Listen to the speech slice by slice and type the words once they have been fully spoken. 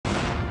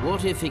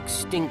What if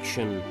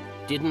extinction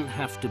didn't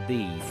have to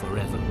be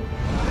forever?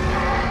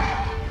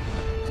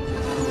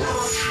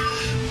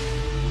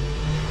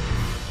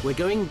 We're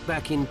going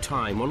back in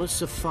time on a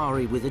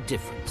safari with a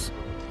difference.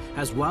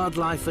 As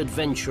wildlife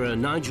adventurer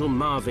Nigel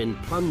Marvin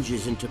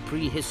plunges into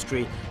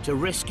prehistory to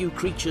rescue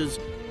creatures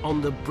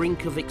on the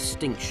brink of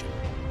extinction.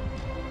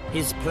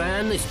 His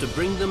plan is to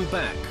bring them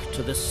back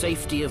to the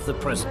safety of the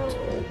present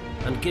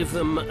and give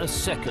them a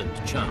second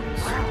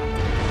chance.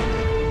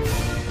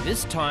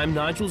 This time,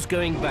 Nigel's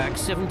going back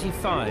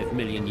 75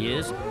 million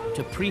years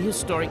to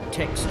prehistoric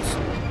Texas.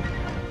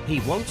 He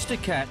wants to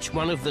catch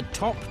one of the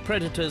top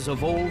predators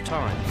of all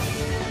time,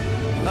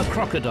 a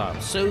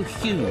crocodile so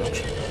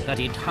huge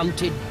that it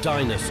hunted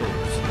dinosaurs.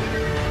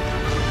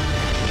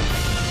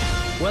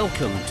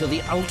 Welcome to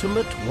the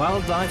ultimate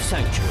wildlife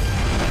sanctuary.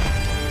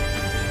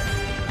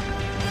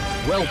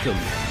 Welcome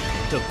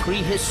to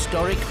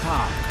Prehistoric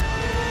Park.